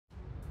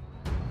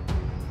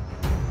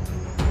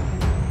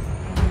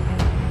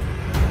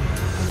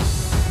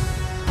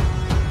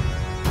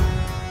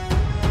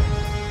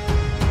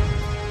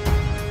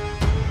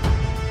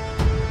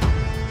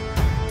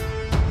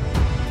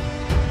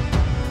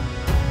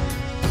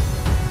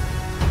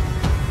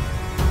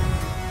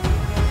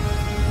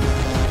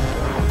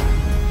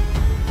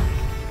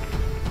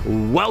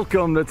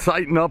Welcome to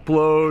Titan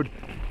Upload.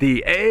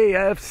 The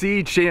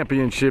AFC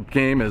Championship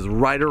game is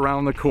right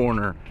around the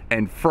corner.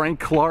 And Frank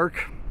Clark,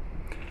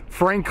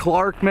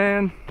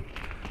 man,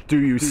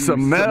 do you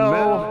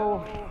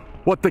smell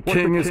what the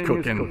king is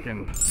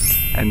cooking?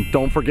 And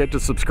don't forget to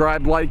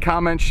subscribe, like,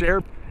 comment,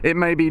 share. It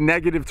may be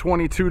negative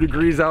 22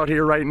 degrees out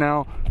here right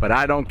now, but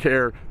I don't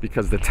care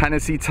because the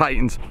Tennessee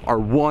Titans are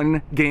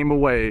one game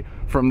away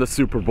from the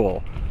Super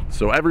Bowl.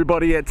 So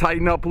everybody at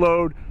Titan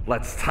Upload,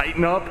 let's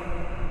tighten up.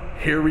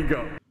 Here we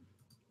go.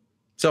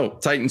 So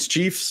Titans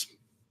Chiefs,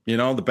 you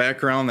know, the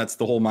background, that's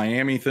the whole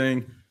Miami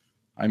thing.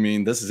 I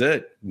mean, this is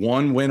it.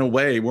 One win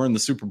away, we're in the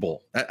Super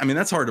Bowl. I mean,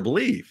 that's hard to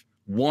believe.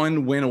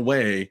 One win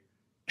away,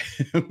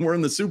 we're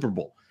in the Super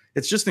Bowl.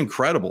 It's just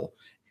incredible.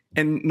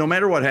 And no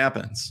matter what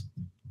happens,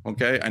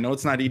 okay, I know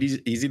it's not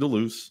easy to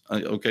lose.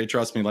 Okay,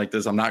 trust me like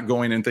this. I'm not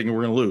going in thinking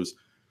we're going to lose.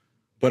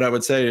 What I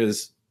would say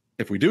is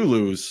if we do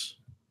lose,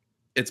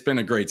 it's been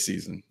a great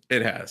season.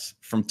 It has.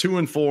 From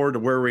 2-4 to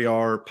where we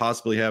are,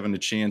 possibly having a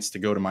chance to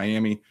go to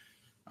Miami.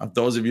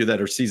 Those of you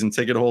that are season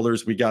ticket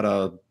holders, we got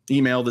a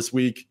email this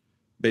week.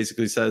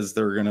 Basically says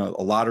they're going to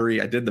a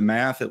lottery. I did the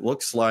math. It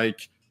looks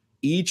like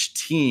each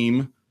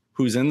team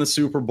who's in the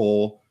Super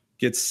Bowl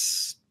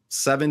gets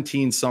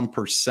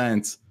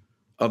 17%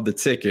 of the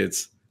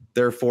tickets.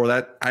 Therefore,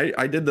 that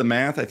I did the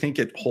math. I think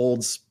it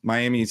holds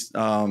Miami's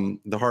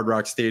the Hard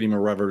Rock Stadium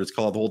or whatever it's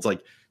called holds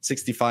like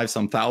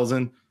 65-some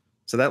thousand.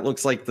 So that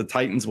looks like the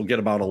Titans will get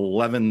about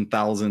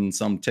 11,000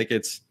 some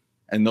tickets,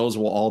 and those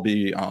will all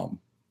be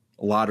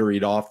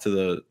lotteried off to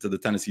the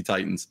Tennessee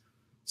Titans.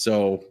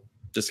 So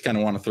just kind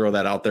of want to throw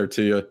that out there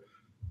to you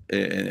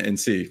and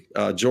see.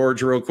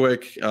 George, real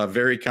quick,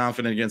 very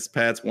confident against the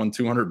Pats, won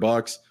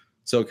 $200.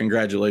 So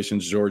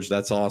congratulations, George.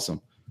 That's awesome.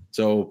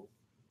 So,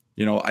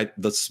 you know,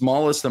 the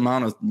smallest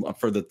amount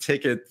for the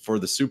ticket for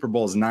the Super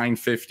Bowl is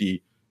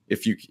 $950.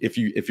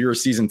 If you're a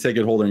season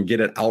ticket holder and get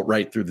it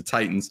outright through the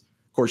Titans.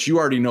 Of course, you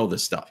already know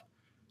this stuff.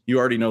 You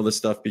already know this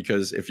stuff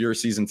because if you're a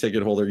season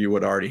ticket holder, you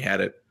would already had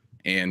it,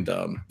 and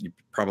you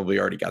probably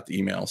already got the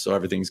email, so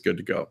everything's good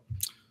to go.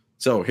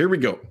 So here we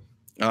go.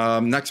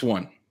 Next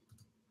one.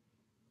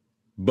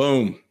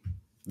 Boom.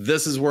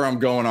 This is where I'm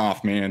going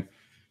off, man.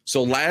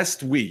 So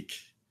last week,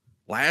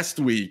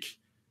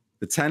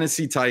 the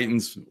Tennessee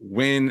Titans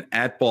win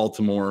at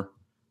Baltimore,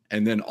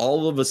 and then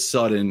all of a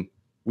sudden,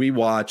 we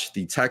watch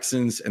the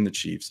Texans and the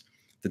Chiefs.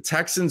 The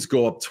Texans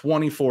go up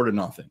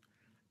 24-0.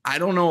 I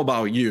don't know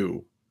about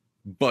you,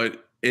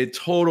 but it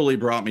totally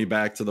brought me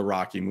back to the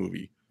Rocky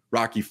movie,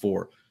 Rocky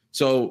IV.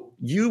 So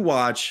you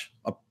watch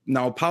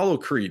now Apollo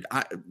Creed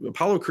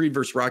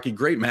versus Rocky,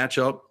 great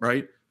matchup,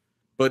 right?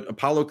 But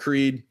Apollo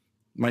Creed,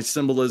 my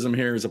symbolism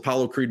here is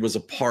Apollo Creed was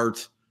a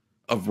part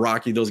of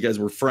Rocky. Those guys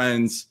were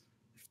friends.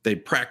 They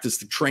practiced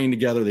to train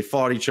together. They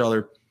fought each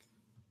other.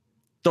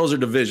 Those are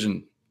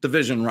division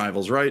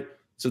rivals, right?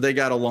 So they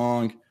got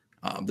along.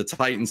 The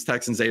Titans,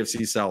 Texans,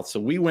 AFC South. So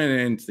we went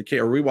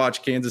into we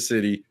watched Kansas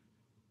City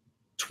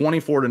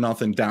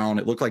 24-0 down.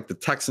 It looked like the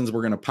Texans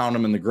were going to pound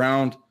them in the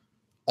ground.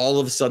 All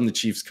of a sudden, the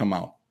Chiefs come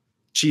out.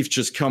 Chiefs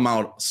just come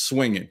out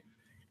swinging.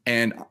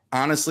 And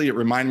honestly, it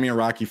reminded me of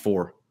Rocky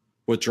IV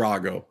with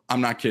Drago.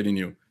 I'm not kidding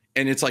you.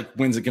 And it's like,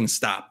 when's it going to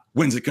stop?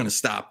 When's it going to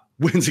stop?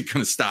 When's it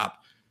going to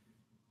stop?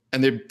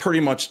 And they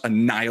pretty much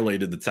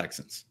annihilated the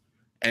Texans.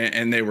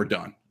 And they were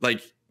done.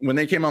 Like, when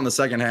they came on the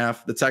second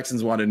half, the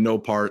Texans wanted no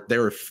part. They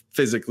were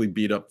physically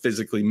beat up,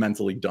 physically,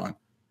 mentally done.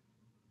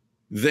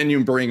 Then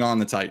you bring on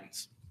the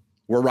Titans.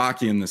 We're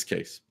Rocky in this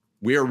case.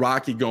 We are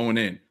Rocky going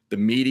in. The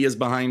media's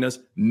behind us.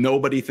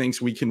 Nobody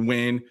thinks we can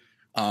win.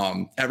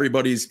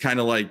 Everybody's kind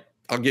of like,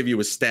 I'll give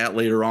you a stat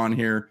later on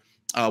here,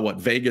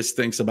 what Vegas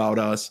thinks about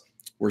us.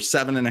 We're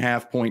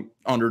 7.5-point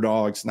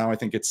underdogs. Now I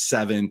think it's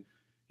 7.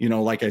 You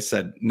know, like I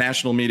said,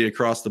 national media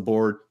across the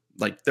board.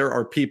 Like, there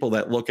are people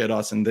that look at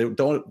us and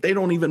they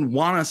don't even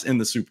want us in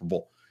the Super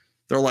Bowl.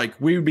 They're like,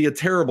 we would be a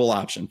terrible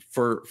option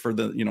for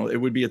the, you know, it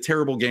would be a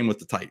terrible game with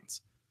the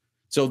Titans.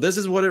 So this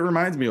is what it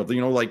reminds me of,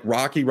 you know, like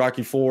Rocky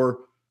IV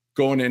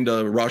going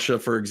into Russia,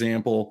 for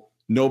example.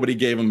 Nobody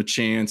gave him a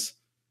chance.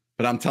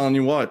 But I'm telling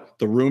you what,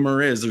 the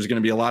rumor is there's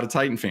going to be a lot of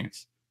Titan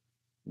fans.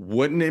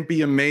 Wouldn't it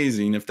be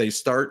amazing if they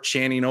start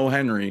chanting, "Oh,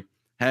 Henry,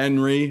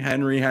 Henry,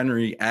 Henry,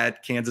 Henry"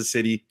 at Kansas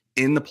City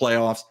in the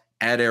playoffs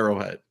at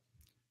Arrowhead?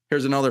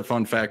 Here's another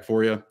fun fact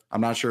for you.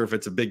 I'm not sure if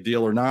it's a big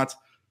deal or not,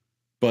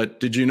 but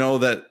did you know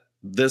that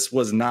this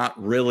was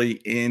not really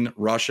in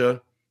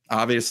Russia?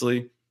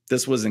 Obviously,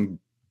 this was in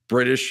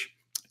British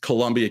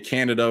Columbia,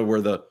 Canada, where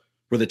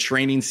the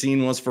training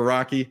scene was for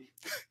Rocky.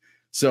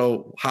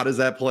 So how does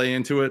that play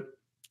into it?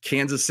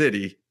 Kansas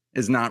City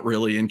is not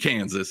really in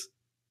Kansas.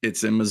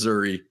 It's in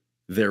Missouri.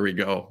 There we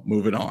go.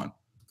 Moving on.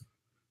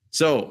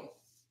 So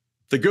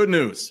the good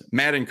news,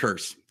 Madden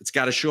curse. It's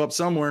got to show up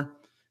somewhere.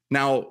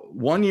 Now,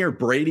 one year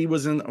Brady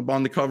was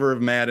on the cover of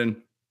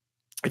Madden.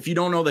 If you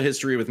don't know the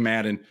history with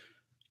Madden,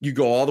 you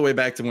go all the way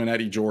back to when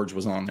Eddie George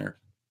was on there.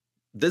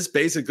 This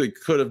basically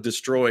could have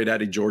destroyed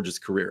Eddie George's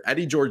career.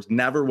 Eddie George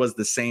never was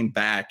the same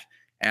back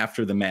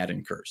after the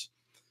Madden curse.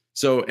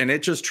 So, and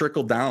it just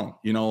trickled down,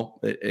 you know,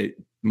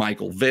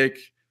 Michael Vick,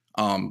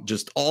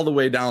 just all the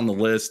way down the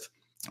list.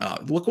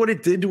 Look what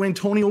it did to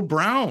Antonio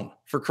Brown,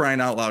 for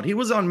crying out loud. He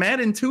was on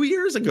Madden 2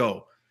 years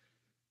ago.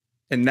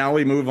 And now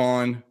we move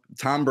on.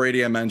 Tom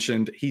Brady, I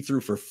mentioned, he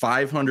threw for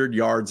 500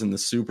 yards in the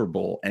Super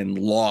Bowl and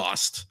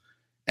lost.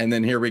 And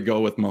then here we go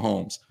with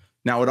Mahomes.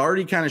 Now, it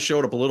already kind of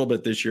showed up a little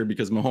bit this year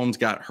because Mahomes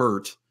got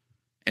hurt.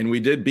 And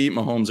we did beat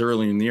Mahomes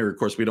early in the year. Of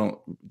course,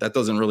 that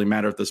doesn't really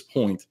matter at this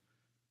point.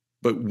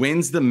 But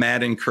when's the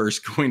Madden curse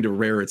going to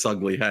rear its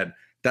ugly head?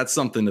 That's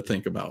something to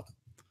think about.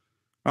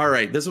 All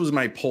right, this was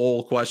my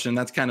poll question.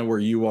 That's kind of where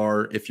you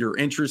are. If you're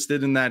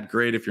interested in that,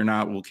 great. If you're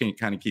not, we'll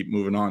kind of keep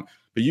moving on.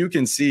 But you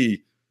can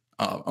see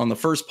on the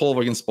first poll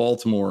against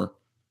Baltimore,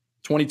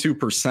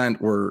 22%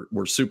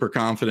 were super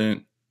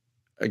confident.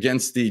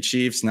 Against the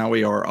Chiefs, now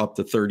we are up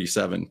to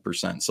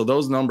 37%. So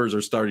those numbers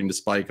are starting to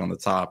spike on the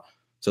top.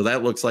 So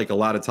that looks like a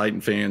lot of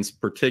Titan fans,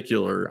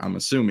 particular, I'm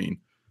assuming,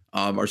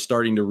 are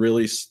starting to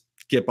really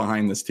get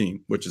behind this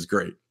team, which is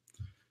great.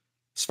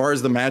 As far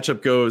as the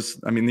matchup goes,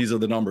 I mean, these are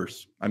the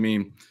numbers. I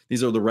mean,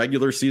 these are the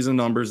regular season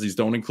numbers. These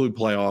don't include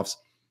playoffs.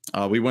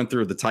 We went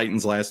through the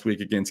Titans last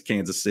week against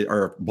Kansas City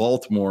or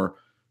Baltimore.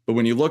 But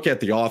when you look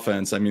at the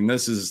offense, I mean,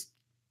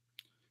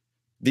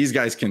 these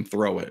guys can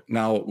throw it.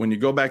 Now, when you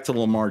go back to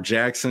Lamar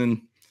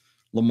Jackson,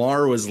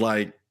 Lamar was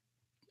like,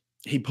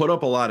 he put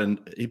up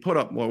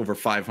over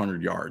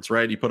 500 yards,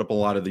 right? He put up a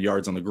lot of the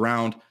yards on the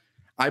ground.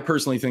 I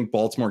personally think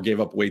Baltimore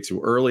gave up way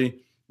too early.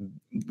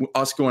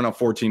 Us going up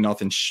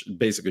 14-0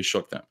 basically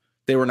shook them.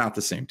 They were not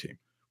the same team.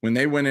 When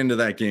they went into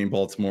that game,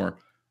 Baltimore,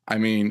 I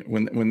mean,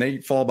 when they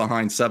fall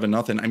behind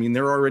 7-0, I mean,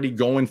 they're already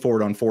going for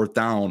it on fourth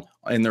down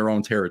in their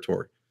own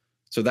territory.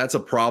 So that's a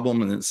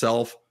problem in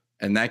itself.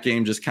 And that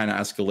game just kind of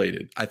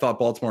escalated. I thought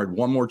Baltimore had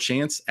one more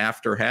chance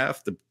after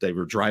half. They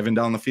were driving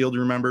down the field,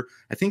 you remember?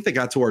 I think they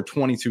got to our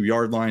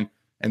 22-yard line.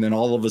 And then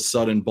all of a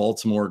sudden,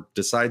 Baltimore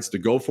decides to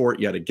go for it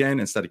yet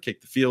again instead of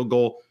kick the field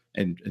goal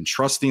and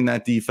trusting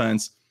that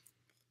defense.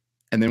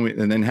 And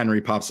then Henry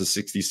pops a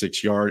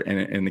 66-yard,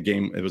 and the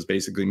game, it was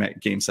basically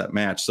game, set,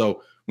 match.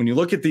 So when you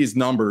look at these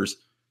numbers,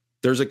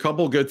 there's a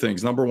couple good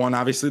things. Number one,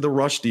 obviously the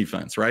rush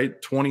defense,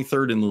 right?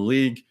 23rd in the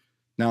league.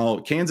 Now,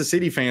 Kansas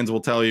City fans will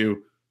tell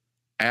you,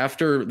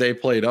 after they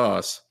played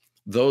us,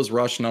 those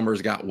rush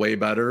numbers got way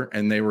better,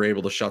 and they were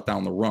able to shut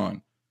down the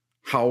run.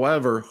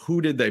 However,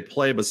 who did they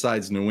play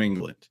besides New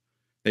England?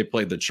 They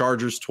played the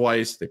Chargers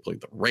twice. They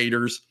played the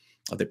Raiders.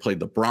 They played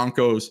the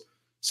Broncos.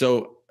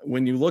 So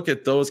when you look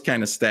at those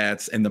kind of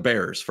stats, and the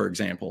Bears, for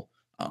example,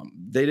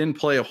 they didn't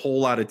play a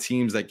whole lot of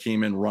teams that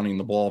came in running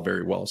the ball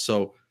very well.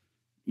 So,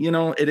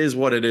 it is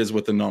what it is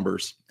with the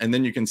numbers. And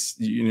then you can,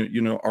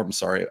 I'm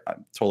sorry, I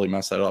totally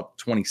messed that up.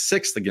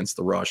 26th against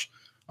the rush,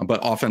 but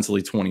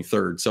offensively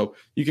 23rd. So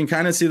you can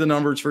kind of see the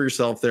numbers for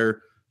yourself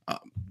there.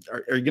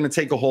 Are you going to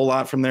take a whole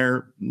lot from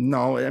there?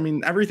 No. I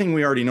mean, everything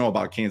we already know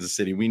about Kansas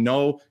City. We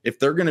know if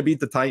they're going to beat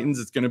the Titans,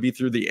 it's going to be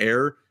through the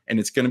air, and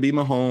it's going to be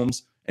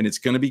Mahomes, and it's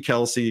going to be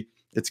Kelsey.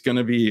 It's going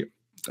to be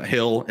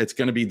Hill. It's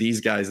going to be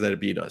these guys that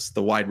beat us,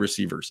 the wide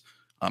receivers.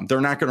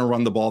 They're not going to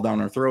run the ball down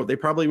our throat. They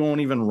probably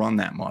won't even run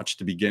that much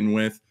to begin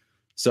with.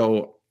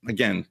 So,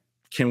 again,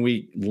 can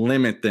we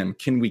limit them?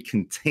 Can we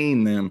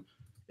contain them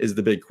is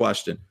the big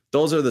question.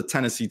 Those are the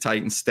Tennessee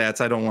Titans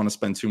stats. I don't want to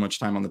spend too much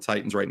time on the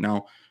Titans right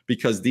now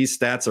because these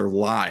stats are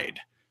lied,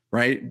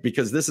 right?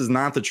 Because this is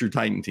not the true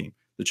Titan team.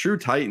 The true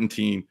Titan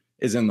team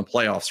is in the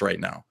playoffs right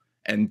now.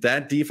 And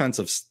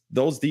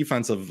those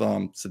defensive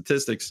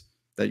statistics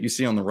that you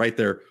see on the right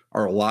there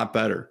are a lot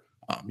better.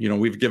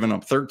 We've given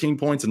up 13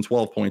 points and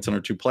 12 points in our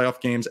two playoff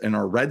games, and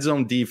our red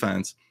zone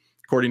defense,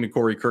 according to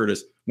Corey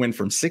Curtis, went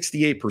from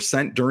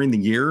 68% during the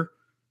year,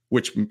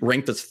 which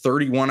ranked us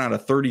 31 out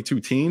of 32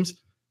 teams,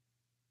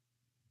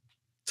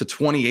 to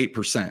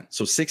 28%.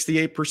 So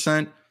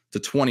 68% to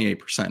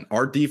 28%.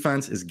 Our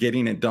defense is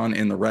getting it done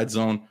in the red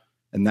zone,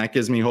 and that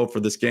gives me hope for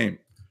this game.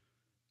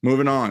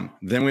 Moving on.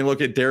 Then we look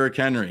at Derrick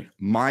Henry.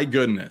 My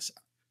goodness.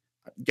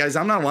 Guys,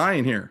 I'm not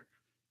lying here.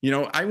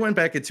 I went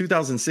back at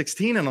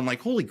 2016 and I'm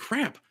like, holy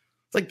crap.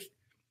 Like,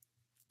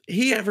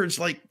 he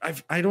averaged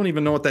I don't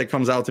even know what that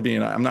comes out to be.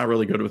 And I'm not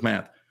really good with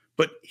math,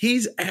 but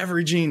he's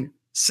averaging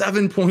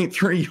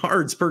 7.3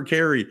 yards per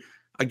carry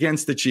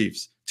against the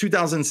Chiefs.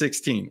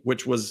 2016,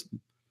 which was,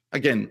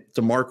 again,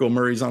 DeMarco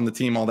Murray's on the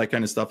team, all that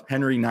kind of stuff.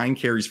 Henry, 9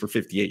 carries for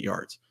 58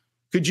 yards.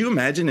 Could you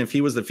imagine if he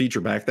was the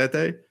feature back that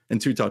day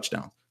and 2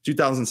 touchdowns?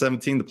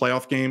 2017, the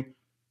playoff game,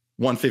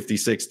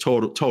 156,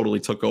 totally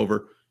took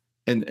over.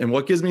 And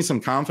what gives me some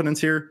confidence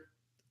here,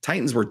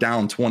 Titans were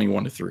down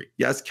 21-3.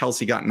 Yes,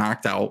 Kelsey got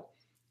knocked out,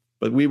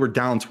 but we were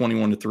down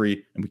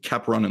 21-3, and we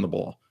kept running the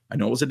ball. I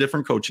know it was a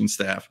different coaching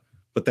staff,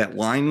 but that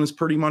line was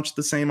pretty much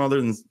the same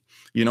other than,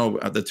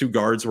 the 2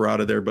 guards were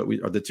out of there, but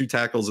the 2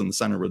 tackles in the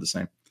center were the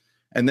same.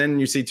 And then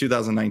you see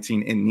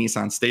 2019 in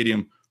Nissan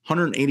Stadium,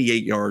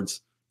 188 yards,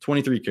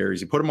 23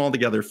 carries. You put them all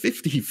together,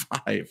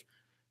 55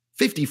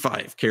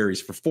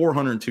 carries for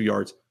 402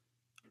 yards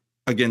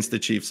against the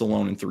Chiefs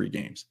alone in 3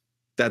 games.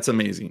 That's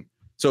amazing.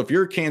 So if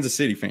you're a Kansas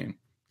City fan,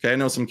 okay, I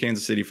know some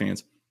Kansas City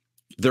fans,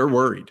 they're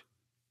worried.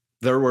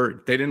 They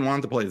didn't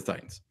want to play the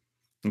Titans.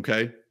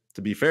 Okay.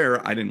 To be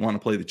fair, I didn't want to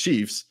play the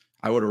Chiefs.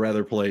 I would have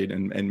rather played,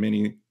 and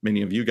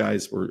many of you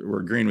guys were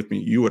agreeing with me.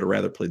 You would have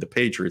rather played the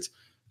Patriots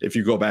if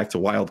you go back to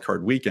wild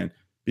card weekend,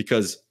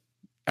 because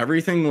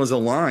everything was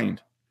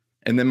aligned.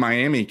 And then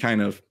Miami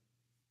kind of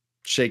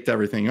shaked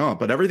everything up,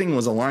 but everything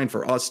was aligned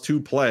for us to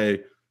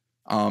play.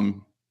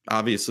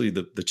 Obviously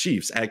the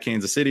Chiefs at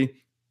Kansas City.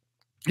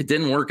 It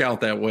didn't work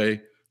out that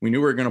way. We knew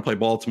we were going to play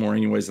Baltimore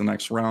anyways the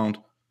next round.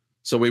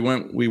 So we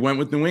went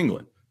with New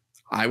England.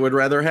 I would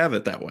rather have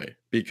it that way,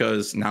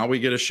 because now we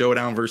get a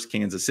showdown versus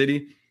Kansas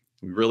City.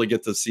 We really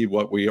get to see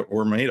what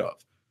we're made of.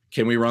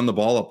 Can we run the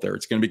ball up there?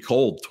 It's going to be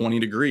cold, 20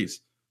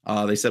 degrees.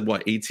 They said,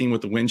 18 with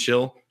the wind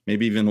chill,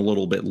 maybe even a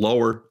little bit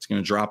lower. It's going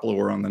to drop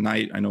lower on the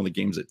night. I know the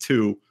game's at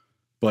 2,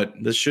 but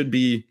this should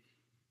be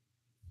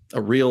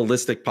a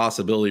realistic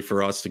possibility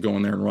for us to go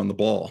in there and run the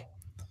ball.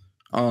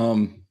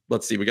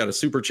 Let's see. We got a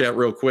super chat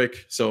real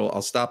quick, so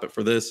I'll stop it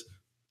for this.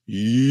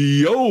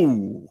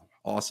 Yo,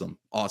 awesome.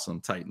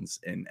 Titans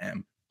and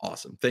M.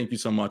 Awesome. Thank you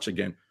so much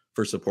again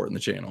for supporting the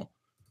channel.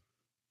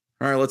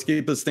 All right, let's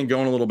keep this thing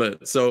going a little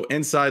bit. So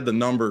inside the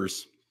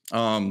numbers,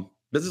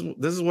 this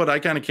is what I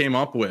kind of came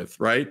up with,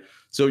 right?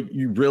 So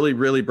you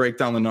really break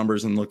down the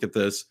numbers and look at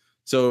this.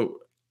 So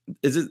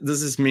does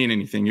this mean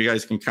anything? You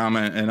guys can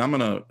comment, and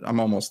I'm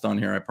almost done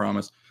here, I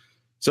promise.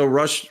 So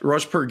rush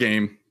per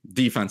game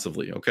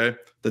defensively, okay?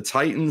 The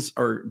Titans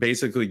are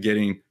basically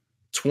getting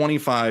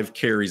 25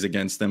 carries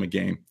against them a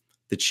game.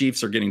 The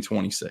Chiefs are getting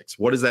 26.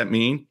 What does that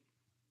mean?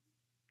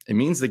 It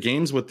means the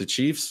games with the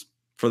Chiefs,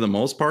 for the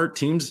most part,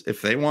 teams,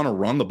 if they want to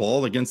run the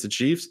ball against the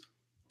Chiefs,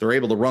 they're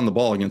able to run the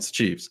ball against the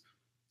Chiefs.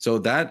 So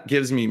that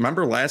gives me,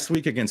 remember last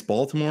week against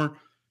Baltimore,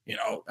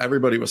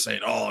 everybody was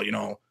saying,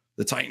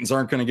 the Titans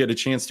aren't going to get a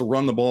chance to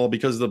run the ball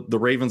because the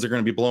Ravens are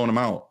going to be blowing them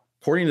out.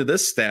 According to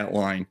this stat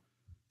line,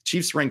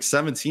 Chiefs ranked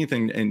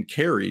 17th in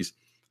carries.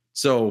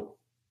 So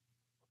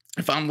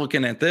if I'm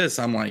looking at this,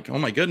 I'm like, oh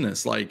my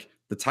goodness, like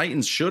the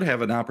Titans should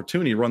have an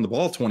opportunity to run the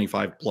ball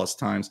 25 plus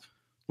times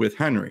with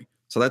Henry.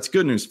 So that's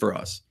good news for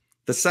us.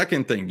 The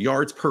second thing,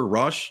 yards per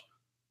rush,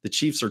 the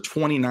Chiefs are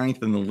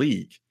 29th in the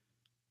league.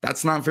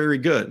 That's not very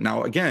good.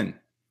 Now, again,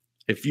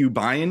 if you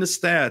buy into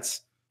stats,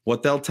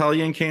 what they'll tell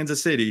you in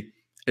Kansas City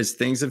is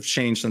things have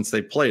changed since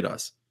they played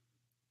us.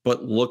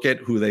 But look at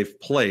who they've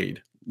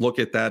played. Look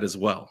at that as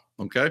well.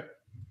 Okay.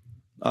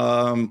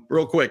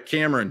 Real quick,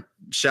 Cameron,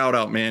 shout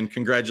out, man.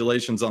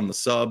 Congratulations on the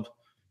sub.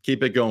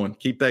 Keep it going.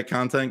 Keep that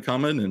content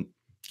coming and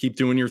keep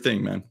doing your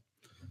thing, man.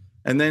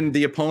 And then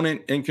the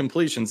opponent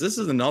incompletions. This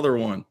is another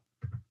one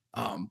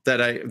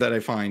that I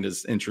find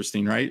is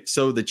interesting, right?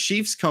 So the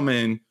Chiefs come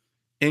in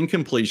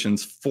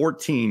incompletions,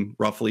 14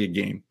 roughly a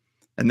game,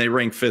 and they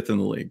rank 5th in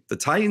the league. The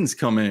Titans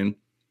come in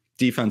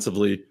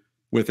defensively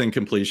with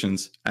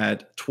incompletions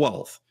at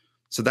 12th.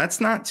 So that's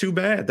not too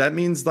bad. That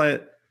means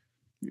that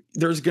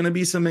there's going to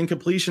be some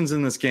incompletions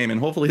in this game, and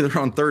hopefully they're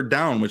on 3rd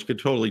down, which could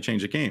totally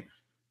change the game.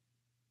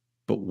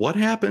 But what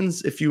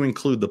happens if you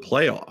include the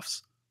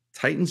playoffs?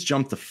 Titans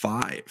jump to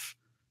 5.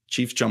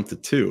 Chiefs jump to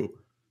 2.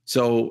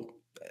 So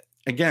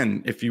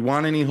again, if you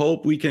want any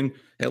hope, we can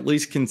at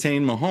least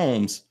contain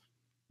Mahomes.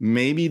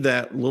 Maybe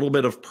that little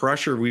bit of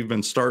pressure we've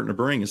been starting to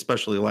bring,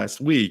 especially last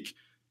week,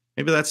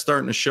 maybe that's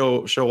starting to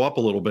show up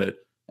a little bit,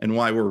 and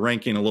why we're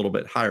ranking a little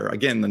bit higher.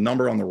 Again, the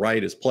number on the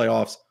right is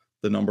playoffs.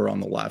 The number on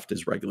the left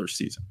is regular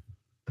season.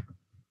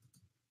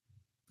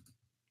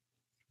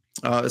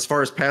 As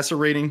far as passer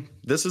rating,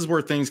 this is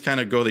where things kind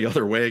of go the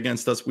other way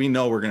against us. We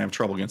know we're going to have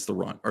trouble against the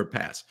run or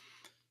pass.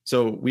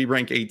 So we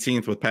rank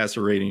 18th with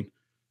passer rating.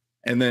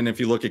 And then if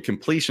you look at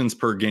completions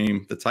per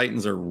game, the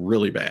Titans are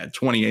really bad,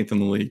 28th in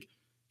the league,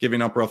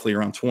 giving up roughly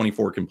around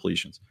 24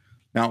 completions.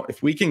 Now,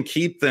 if we can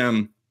keep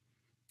them,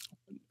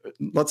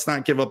 let's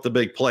not give up the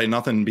big play,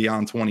 nothing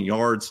beyond 20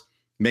 yards,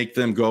 make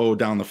them go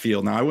down the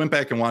field. Now, I went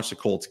back and watched the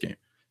Colts game.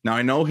 Now,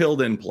 I know Hill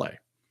didn't play,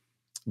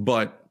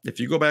 but if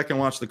you go back and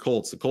watch the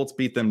Colts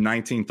beat them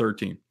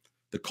 19-13.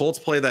 The Colts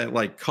play that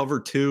like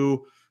cover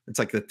 2. It's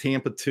like the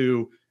Tampa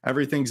 2.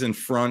 Everything's in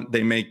front.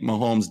 They make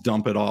Mahomes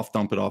dump it off.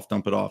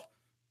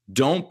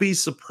 Don't be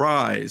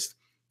surprised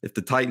if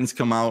the Titans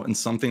come out in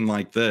something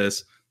like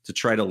this to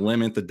try to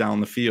limit the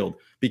down the field.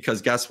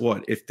 Because guess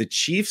what? If the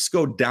Chiefs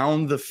go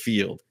down the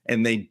field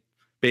and they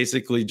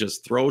basically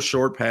just throw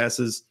short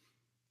passes,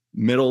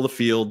 middle of the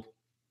field,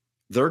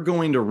 they're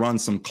going to run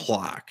some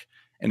clock.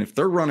 And if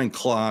they're running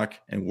clock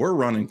and we're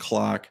running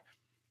clock,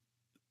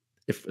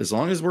 as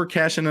long as we're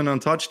cashing in on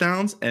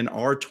touchdowns and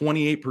our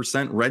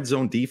 28% red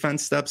zone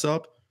defense steps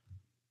up,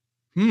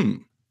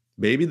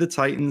 maybe the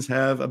Titans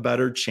have a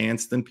better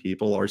chance than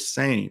people are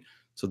saying.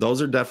 So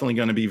those are definitely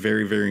going to be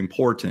very, very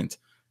important.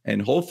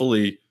 And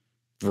hopefully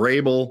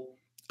Vrabel,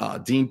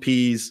 Dean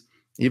Pease,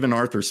 even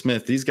Arthur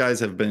Smith, these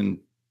guys have been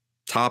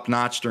top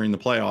notch during the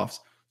playoffs.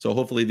 So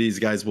hopefully these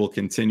guys will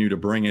continue to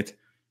bring it.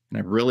 And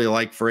I really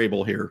like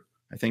Vrabel here.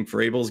 I think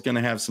Vrabel is going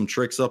to have some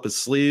tricks up his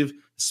sleeve,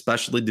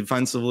 especially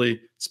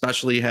defensively,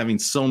 especially having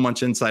so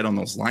much insight on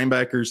those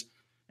linebackers.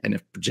 And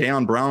if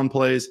Jayon Brown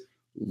plays,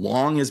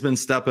 Long has been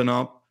stepping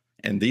up,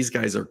 and these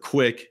guys are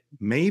quick.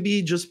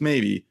 Maybe, just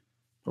maybe,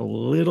 a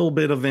little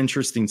bit of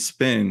interesting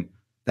spin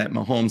that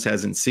Mahomes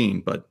hasn't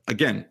seen. But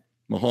again,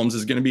 Mahomes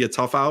is going to be a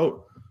tough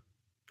out.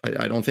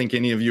 I don't think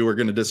any of you are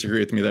going to disagree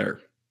with me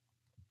there.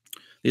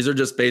 These are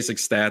just basic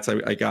stats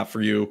I got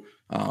for you.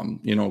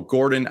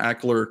 Gordon,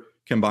 Eckler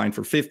combined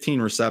for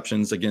 15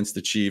 receptions against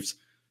the Chiefs.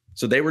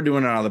 So they were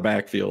doing it out of the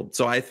backfield.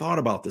 So I thought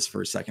about this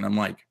for a second. I'm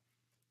like,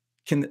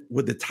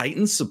 would the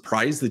Titans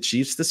surprise the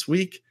Chiefs this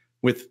week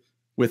with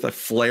a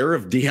flare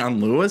of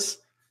Deion Lewis?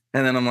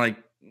 And then I'm like,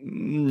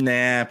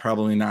 nah,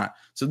 probably not.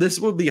 So this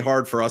would be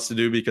hard for us to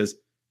do because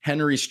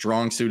Henry's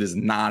strong suit is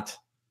not.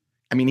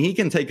 I mean, he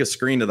can take a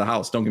screen to the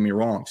house. Don't get me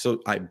wrong.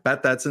 So I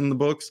bet that's in the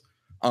books.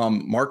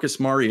 Marcus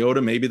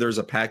Mariota, maybe there's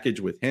a package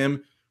with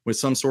him with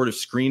some sort of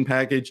screen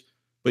package.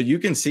 But you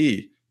can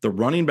see the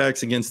running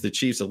backs against the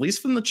Chiefs, at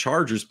least from the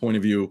Chargers' point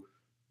of view,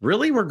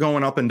 really were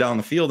going up and down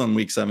the field on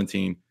week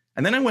 17.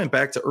 And then I went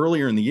back to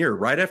earlier in the year,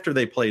 right after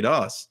they played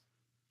us.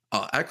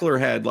 Eckler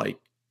had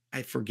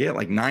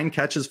 9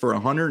 catches for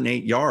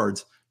 108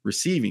 yards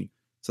receiving.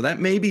 So that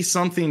may be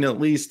something to at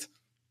least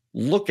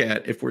look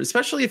at,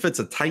 especially if it's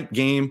a tight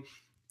game,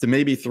 to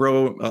maybe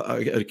throw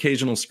an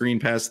occasional screen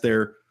pass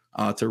there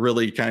to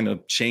really kind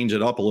of change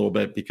it up a little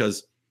bit.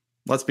 Because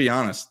let's be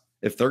honest,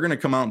 if they're going to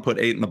come out and put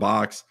 8 in the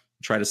box,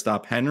 try to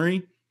stop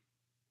Henry,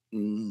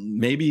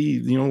 maybe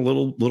a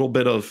little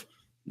bit of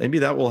maybe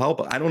that will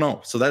help. I don't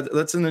know. So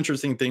that's an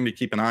interesting thing to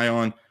keep an eye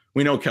on.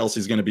 We know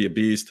Kelsey's going to be a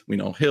beast. We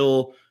know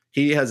Hill.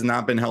 He has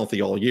not been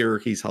healthy all year.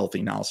 He's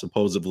healthy now,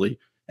 supposedly.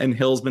 And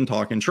Hill's been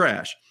talking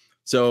trash.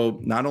 So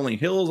not only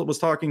Hill was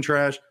talking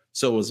trash,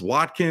 so was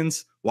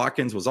Watkins.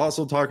 Watkins was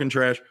also talking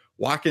trash.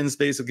 Watkins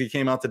basically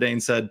came out today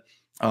and said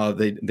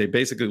they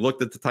basically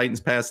looked at the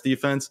Titans' pass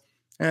defense,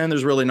 and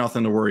there's really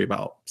nothing to worry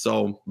about.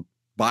 So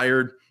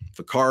Byard,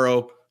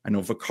 Vaccaro. I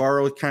know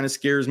Vaccaro kind of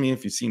scares me.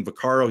 If you've seen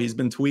Vaccaro, he's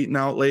been tweeting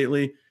out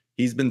lately.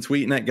 He's been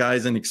tweeting at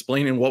guys and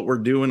explaining what we're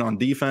doing on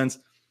defense.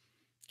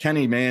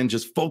 Kenny, man,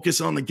 just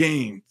focus on the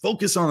game.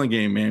 Focus on the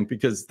game, man,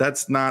 because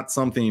that's not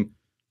something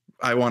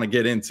I want to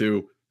get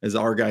into as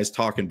our guys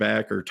talking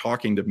back or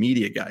talking to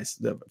media guys.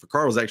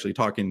 Vaccaro was actually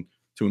talking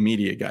to a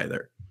media guy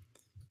there.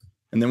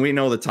 And then we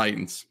know the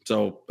Titans.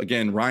 So,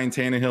 again, Ryan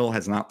Tannehill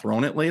has not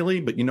thrown it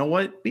lately, but you know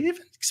what? We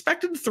haven't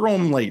expected to throw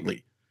him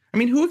lately. I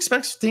mean, who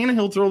expects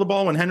Tannehill to throw the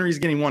ball when Henry's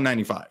getting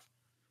 195?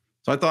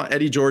 So I thought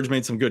Eddie George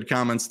made some good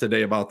comments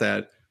today about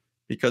that,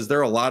 because there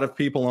are a lot of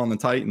people on the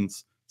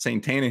Titans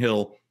saying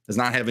Tannehill is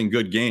not having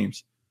good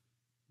games.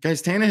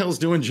 Guys, Tannehill's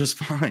doing just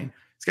fine.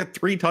 He's got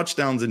 3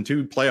 touchdowns in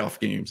 2 playoff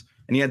games,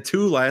 and he had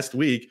 2 last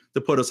week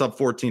to put us up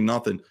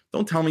 14-0.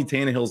 Don't tell me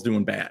Tannehill's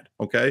doing bad,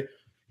 okay?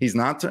 He's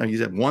not. He's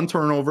had 1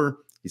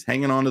 turnover. He's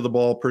hanging on to the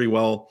ball pretty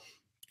well.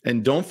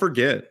 And don't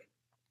forget,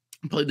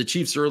 he played the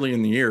Chiefs early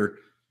in the year.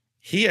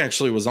 He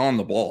actually was on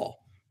the ball.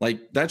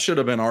 Like, that should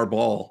have been our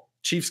ball.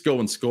 Chiefs go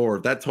and score.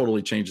 That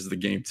totally changes the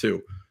game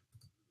too.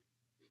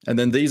 And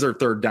then these are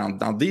third down.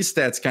 Now, these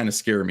stats kind of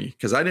scare me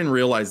because I didn't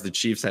realize the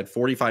Chiefs had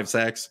 45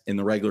 sacks in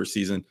the regular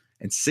season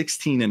and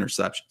 16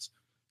 interceptions.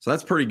 So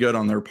that's pretty good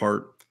on their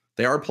part.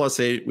 They are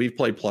 +8. We've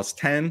played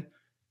 +10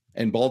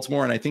 in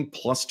Baltimore, and I think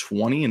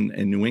 +20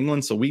 in New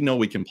England. So we know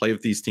we can play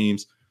with these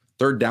teams.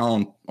 Third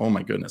down, oh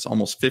my goodness,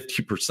 almost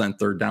 50%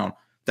 third down.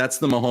 That's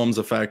the Mahomes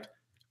effect.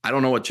 I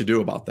don't know what to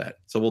do about that.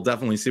 So we'll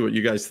definitely see what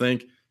you guys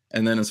think.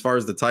 And then as far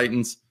as the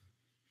Titans,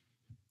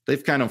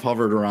 they've kind of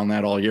hovered around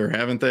that all year,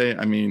 haven't they?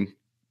 I mean,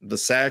 the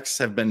sacks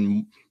have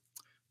been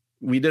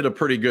 – we did a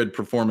pretty good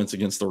performance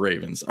against the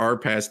Ravens. Our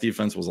pass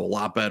defense was a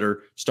lot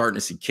better. Starting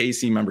to see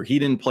Casey. Remember, he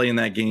didn't play in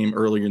that game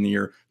earlier in the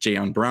year.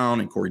 Jayon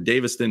Brown and Corey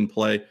Davis didn't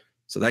play.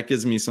 So that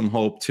gives me some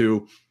hope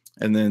too.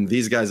 And then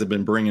these guys have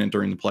been bringing it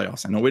during the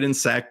playoffs. I know we didn't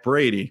sack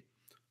Brady,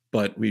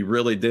 but we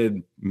really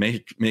did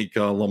make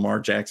Lamar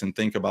Jackson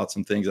think about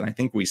some things. And I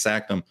think we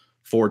sacked him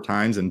 4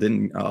 times, and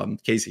didn't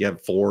Casey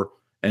have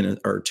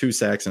 2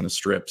 sacks and a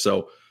strip.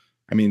 So,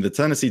 I mean, the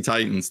Tennessee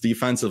Titans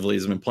defensively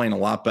has been playing a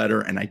lot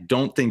better, and I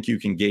don't think you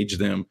can gauge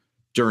them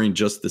during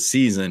just the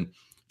season,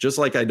 just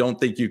like I don't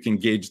think you can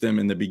gauge them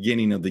in the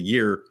beginning of the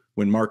year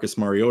when Marcus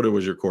Mariota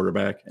was your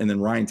quarterback, and then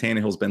Ryan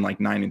Tannehill's been like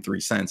 9 3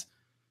 cents.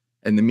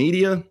 And the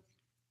media,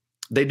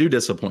 they do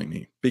disappoint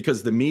me,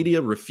 because the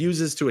media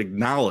refuses to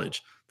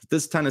acknowledge that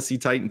this Tennessee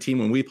Titan team,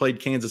 when we played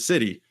Kansas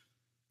City,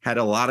 had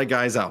a lot of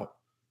guys out.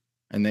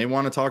 And they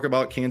want to talk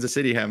about Kansas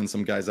City having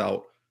some guys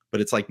out, but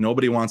it's like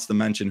nobody wants to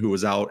mention who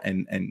was out.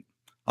 And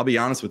I'll be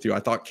honest with you, I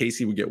thought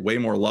Casey would get way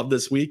more love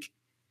this week,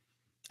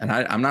 and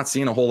I'm not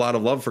seeing a whole lot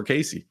of love for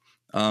Casey.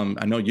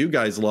 I know you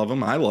guys love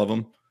him. I love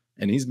him.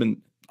 And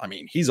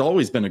he's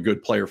always been a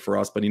good player for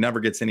us, but he never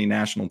gets any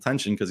national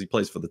attention because he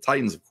plays for the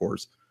Titans, of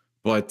course.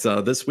 But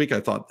this week I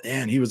thought,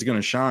 man, he was going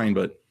to shine,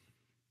 but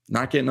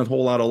not getting a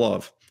whole lot of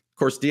love. Of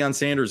course, Deion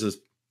Sanders is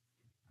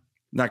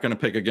not going to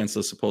pick against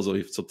us,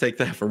 supposedly. So take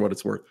that for what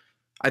it's worth.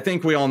 I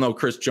think we all know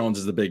Chris Jones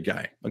is the big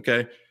guy.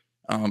 Okay.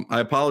 I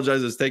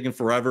apologize. It's taken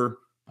forever.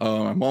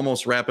 I'm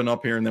almost wrapping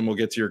up here, and then we'll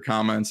get to your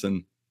comments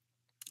and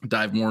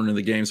dive more into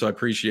the game. So I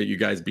appreciate you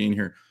guys being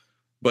here.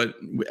 But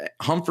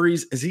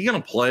Humphreys, is he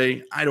going to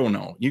play? I don't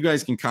know. You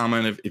guys can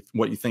comment if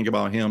what you think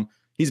about him.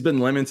 He's been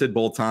limited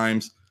both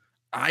times.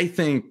 I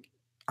think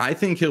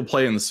he'll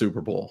play in the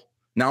Super Bowl.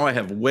 Now I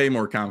have way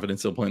more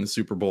confidence he'll play in the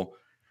Super Bowl.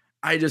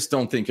 I just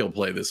don't think he'll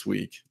play this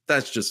week.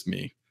 That's just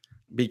me.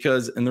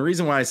 And the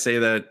reason why I say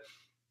that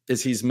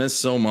is he's missed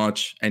so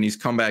much and he's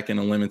come back in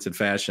a limited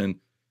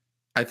fashion.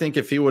 I think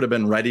if he would have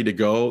been ready to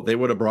go, they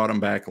would have brought him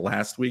back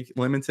last week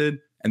limited,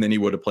 and then he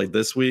would have played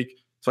this week.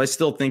 So I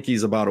still think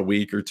he's about a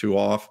week or two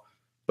off,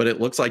 but it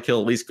looks like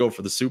he'll at least go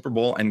for the Super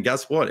Bowl. And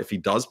guess what? If he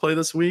does play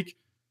this week,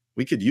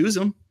 we could use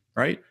him,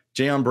 right?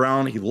 Jayon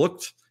Brown,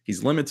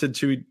 he's limited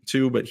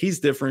to, but he's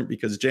different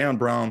because Jayon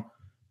Brown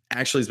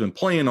actually has been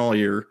playing all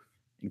year,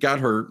 got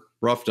hurt,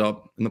 roughed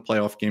up in the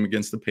playoff game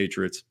against the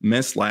Patriots,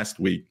 missed last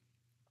week.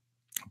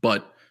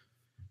 But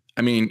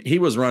I mean, he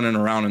was running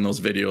around in those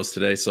videos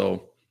today.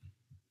 So,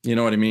 you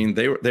know what I mean?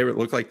 They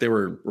looked like they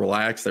were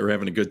relaxed. They were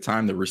having a good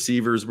time. The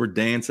receivers were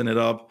dancing it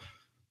up.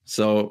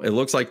 So it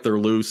looks like they're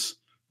loose.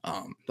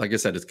 Like I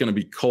said, it's going to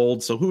be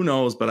cold. So who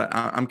knows? But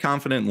I'm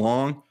confident in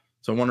Long.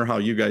 So I wonder how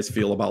you guys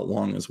feel about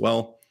Long as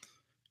well.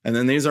 And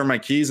then these are my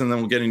keys, and then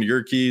we'll get into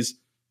your keys.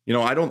 You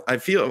know, I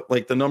feel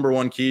like the number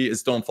one key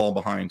is don't fall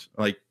behind.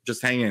 Like,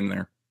 just hang in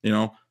there,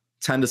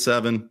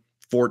 10-7,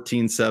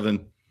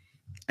 14-7,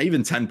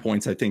 even 10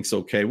 points, I think is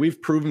okay. We've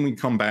proven we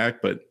come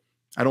back, but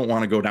I don't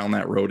want to go down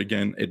that road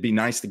again. It'd be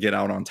nice to get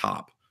out on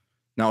top.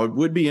 Now, it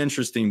would be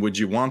interesting. Would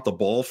you want the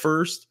ball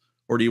first,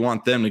 or do you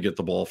want them to get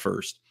the ball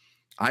first?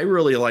 I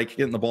really like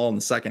getting the ball in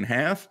the second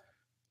half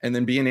and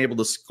then being able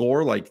to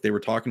score like they were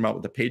talking about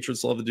what the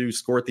Patriots love to do,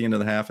 score at the end of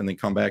the half and then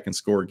come back and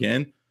score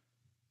again.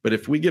 But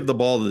if we give the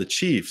ball to the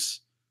Chiefs,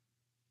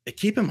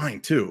 keep in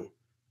mind too,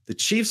 the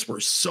Chiefs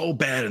were so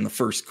bad in the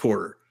first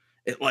quarter.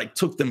 It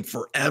took them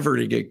forever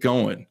to get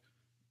going.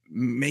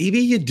 Maybe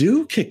you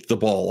do kick the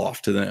ball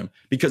off to them,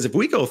 because if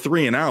we go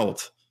 3 and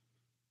out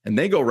and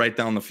they go right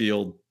down the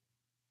field,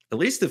 at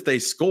least if they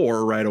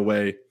score right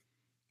away,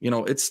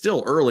 it's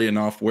still early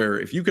enough where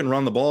if you can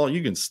run the ball,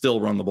 you can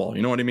still run the ball.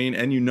 You know what I mean?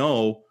 And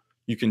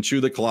you can chew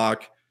the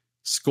clock,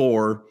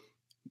 score,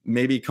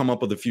 maybe come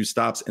up with a few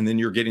stops, and then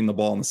you're getting the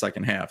ball in the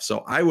second half.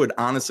 So I would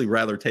honestly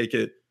rather take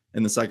it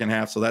in the second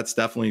half. So that's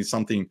definitely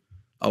something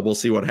we'll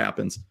see what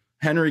happens.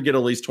 Henry get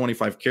at least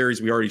 25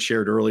 carries. We already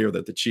shared earlier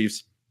that the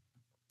Chiefs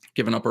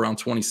giving up around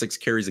 26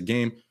 carries a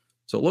game.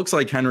 So it looks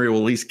like Henry will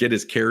at least get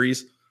his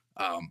carries.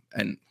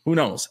 And who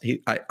knows?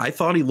 I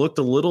thought he looked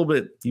a little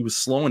bit, he was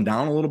slowing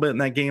down a little bit in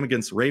that game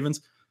against the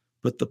Ravens,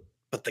 but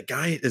the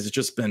guy has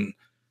just been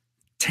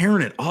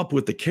tearing it up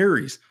with the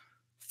carries.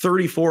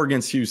 34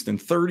 against Houston,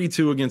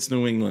 32 against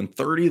New England,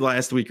 30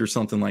 last week or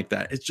something like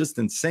that. It's just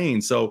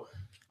insane. So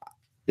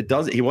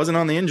he wasn't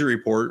on the injury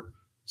report.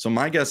 So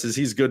my guess is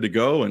he's good to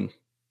go, and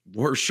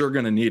we're sure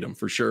going to need him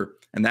for sure.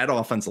 And that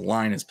offensive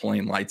line is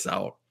playing lights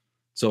out.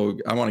 So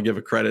I want to give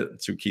a credit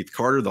to Keith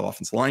Carter, the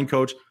offensive line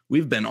coach.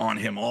 We've been on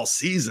him all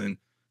season.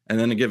 And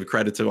then to give a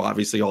credit to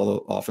obviously all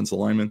the offensive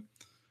linemen.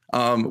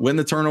 Win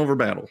the turnover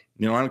battle.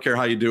 I don't care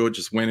how you do it.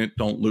 Just win it.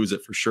 Don't lose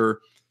it for sure.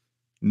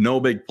 No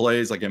big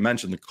plays. Like I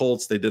mentioned, the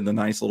Colts, they did the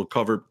nice little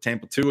cover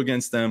Tampa 2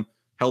 against them,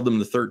 held them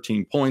to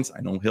 13 points.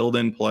 I know Hill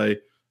didn't play.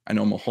 I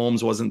know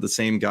Mahomes wasn't the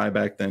same guy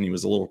back then. He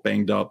was a little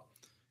banged up.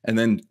 And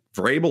then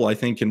Vrabel, I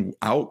think, can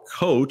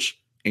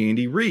out-coach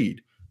Andy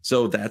Reid.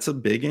 So that's a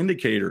big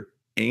indicator.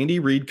 Andy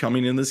Reid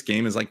coming in this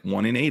game is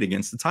 1-8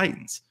 against the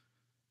Titans.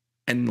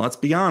 And let's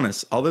be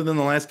honest, other than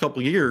the last couple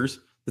of years,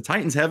 the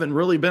Titans haven't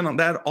really been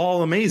that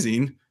all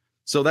amazing.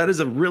 So that is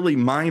a really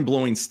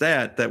mind-blowing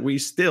stat that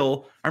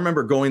I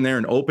remember going there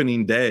on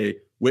opening day,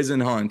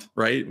 Whisenhunt,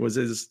 right, was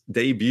his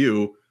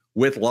debut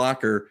with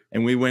Locker,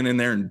 and we went in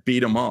there and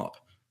beat him up.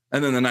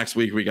 And then the next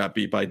week we got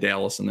beat by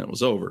Dallas and it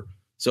was over.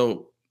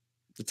 So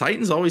the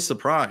Titans always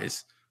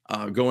surprise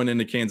going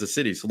into Kansas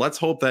City. So let's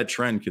hope that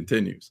trend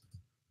continues.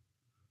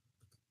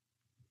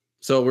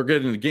 So we're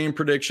getting the game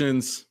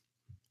predictions,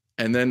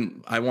 and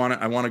then I want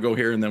to go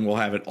here, and then we'll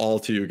have it all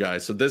to you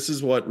guys. So this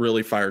is what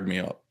really fired me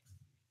up.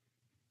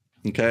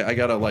 Okay, I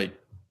gotta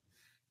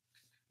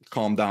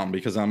calm down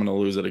because I'm gonna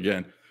lose it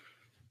again.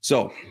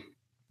 So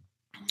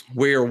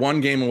we are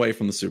 1 game away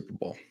from the Super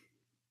Bowl.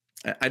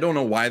 I don't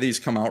know why these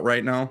come out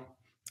right now.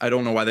 I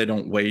don't know why they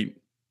don't wait,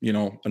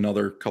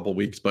 another couple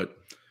weeks. But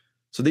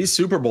so these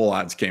Super Bowl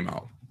odds came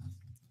out.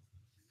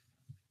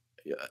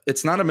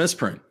 It's not a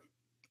misprint.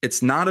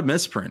 It's not a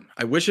misprint.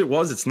 I wish it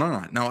was. It's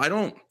not.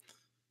 Now,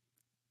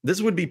 this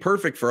would be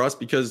perfect for us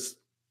because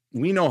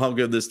we know how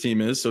good this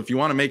team is. So if you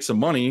want to make some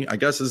money, I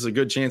guess this is a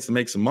good chance to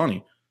make some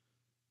money.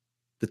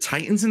 The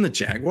Titans and the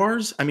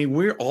Jaguars,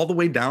 we're all the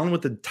way down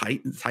with the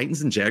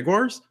Titans and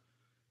Jaguars.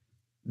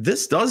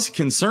 This does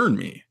concern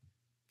me.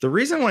 The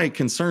reason why it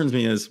concerns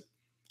me is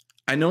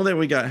I know that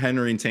we got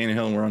Henry and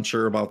Tannehill, and we're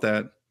unsure about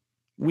that.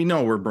 We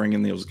know we're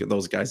bringing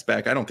those guys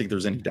back. I don't think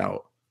there's any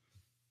doubt.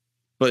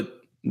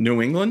 But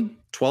New England,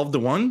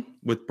 12-1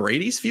 with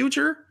Brady's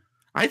future?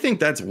 I think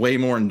that's way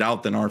more in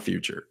doubt than our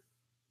future.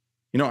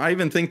 I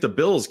even think the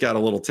Bills got a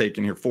little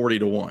taken here,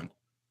 40-1.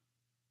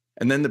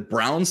 And then the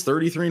Browns,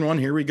 33-1.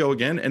 Here we go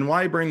again. And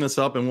why bring this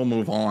up? And we'll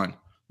move on.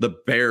 The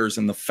Bears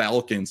and the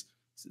Falcons,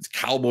 it's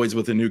Cowboys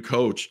with a new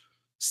coach.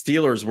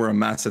 Steelers were a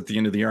mess at the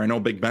end of the year. I know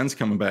Big Ben's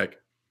coming back,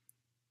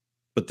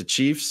 but the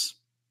Chiefs,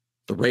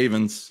 the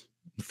Ravens,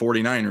 the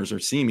 49ers are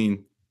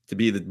seeming to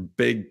be the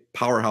big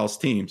powerhouse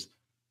teams.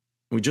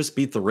 We just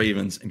beat the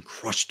Ravens and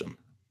crushed them.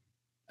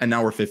 And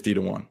now we're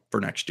 50-1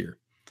 for next year.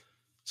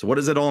 So what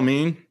does it all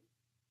mean?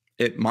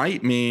 It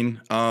might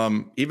mean,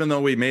 even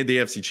though we made the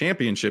AFC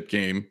Championship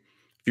game,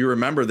 if you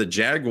remember the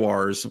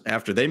Jaguars,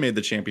 after they made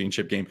the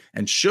championship game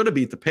and should have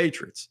beat the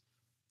Patriots,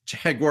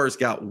 Jaguars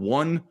got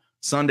one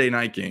Sunday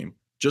night game,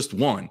 just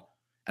one.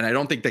 And I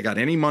don't think they got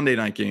any Monday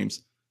night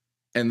games.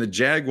 And the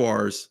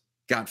Jaguars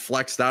got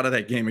flexed out of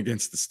that game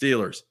against the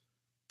Steelers.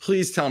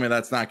 Please tell me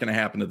that's not going to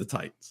happen to the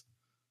Titans.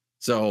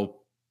 So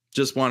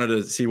just wanted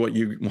to see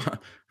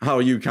how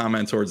you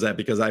comment towards that,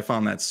 because I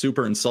found that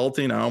super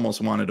insulting. I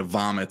almost wanted to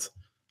vomit.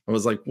 I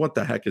was like, what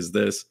the heck is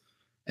this?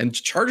 And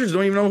Chargers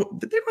don't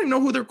even know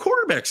who their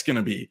quarterback's going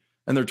to be.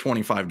 And they're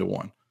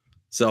 25-1.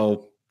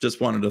 So just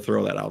wanted to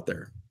throw that out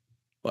there.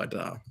 But